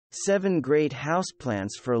7 Great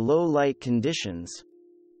Houseplants for Low-Light Conditions.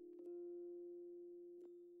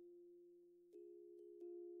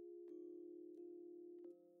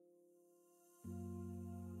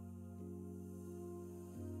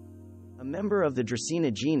 A member of the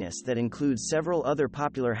Dracaena genus that includes several other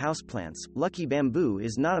popular houseplants, lucky bamboo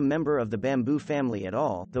is not a member of the bamboo family at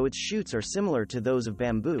all, though its shoots are similar to those of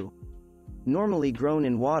bamboo. Normally grown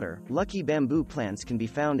in water, lucky bamboo plants can be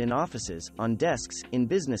found in offices, on desks, in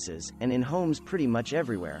businesses, and in homes pretty much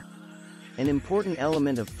everywhere. An important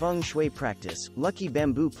element of feng shui practice, lucky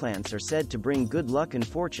bamboo plants are said to bring good luck and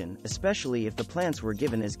fortune, especially if the plants were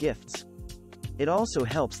given as gifts. It also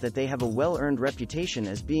helps that they have a well-earned reputation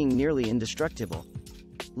as being nearly indestructible.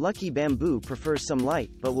 Lucky bamboo prefers some light,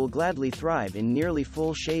 but will gladly thrive in nearly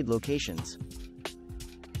full shade locations.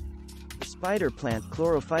 The spider plant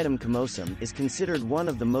Chlorophytum comosum is considered one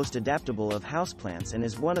of the most adaptable of houseplants and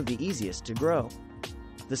is one of the easiest to grow.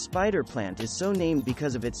 The spider plant is so named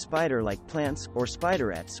because of its spider-like plants, or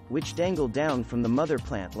spiderets, which dangle down from the mother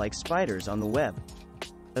plant like spiders on the web.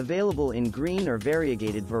 Available in green or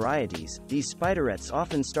variegated varieties, these spiderets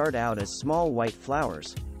often start out as small white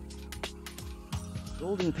flowers.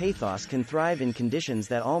 Golden Pothos can thrive in conditions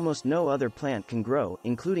that almost no other plant can grow,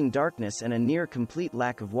 including darkness and a near-complete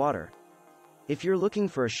lack of water. If you're looking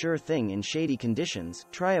for a sure thing in shady conditions,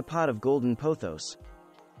 try a pot of Golden Pothos.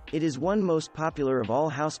 It is one most popular of all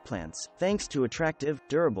houseplants, thanks to attractive,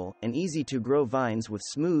 durable, and easy-to-grow vines with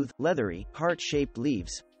smooth, leathery, heart-shaped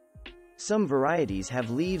leaves. Some varieties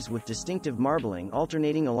have leaves with distinctive marbling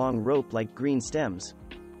alternating along rope-like green stems.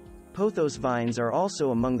 Pothos vines are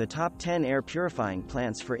also among the top 10 air-purifying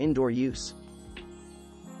plants for indoor use.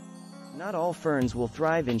 Not all ferns will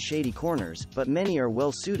thrive in shady corners, but many are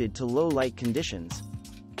well-suited to low-light conditions.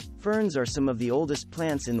 Ferns are some of the oldest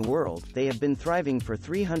plants in the world. They have been thriving for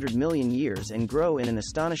 300 million years and grow in an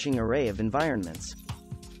astonishing array of environments.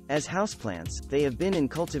 As houseplants, they have been in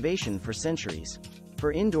cultivation for centuries.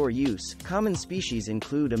 For indoor use, common species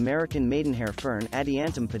include American maidenhair fern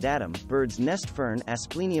Adiantum pedatum, bird's nest fern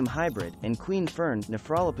Asplenium hybrid, and queen fern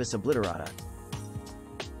Nephrolophus obliterata.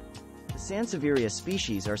 The Sansevieria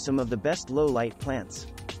species are some of the best low-light plants.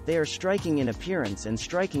 They are striking in appearance and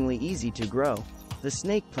strikingly easy to grow. The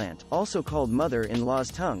snake plant, also called mother-in-law's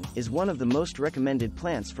tongue, is one of the most recommended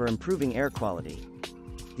plants for improving air quality.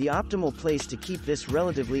 The optimal place to keep this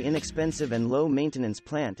relatively inexpensive and low-maintenance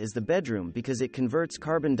plant is the bedroom because it converts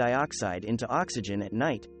carbon dioxide into oxygen at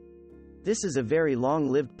night. This is a very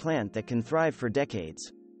long-lived plant that can thrive for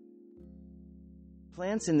decades.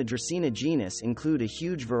 Plants in the Dracaena genus include a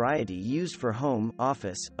huge variety used for home,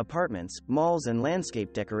 office, apartments, malls and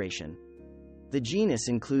landscape decoration. The genus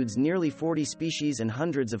includes nearly 40 species and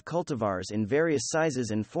hundreds of cultivars in various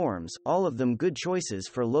sizes and forms, all of them good choices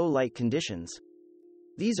for low-light conditions.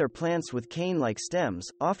 These are plants with cane-like stems,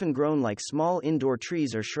 often grown like small indoor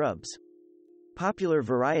trees or shrubs. Popular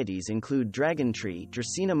varieties include dragon tree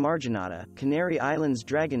Dracaena marginata, Canary Islands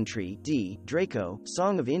dragon tree D. Draco,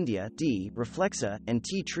 Song of India D. Reflexa, and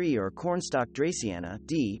tea tree or cornstalk Dracaena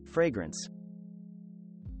D. fragrance.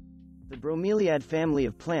 The bromeliad family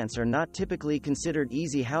of plants are not typically considered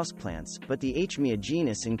easy houseplants, but the Aechmea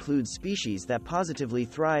genus includes species that positively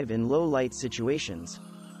thrive in low-light situations.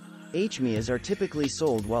 Aechmeas are typically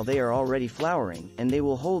sold while they are already flowering, and they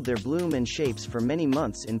will hold their bloom and shapes for many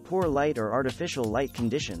months in poor light or artificial light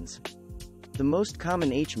conditions. The most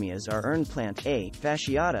common Aechmeas are Urn Plant A.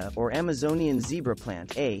 fasciata or Amazonian zebra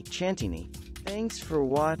plant A. chantinii. Thanks for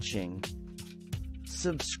watching.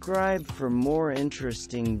 Subscribe for more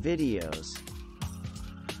interesting videos.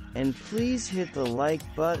 And please hit the like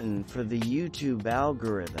button for the YouTube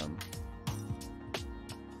algorithm.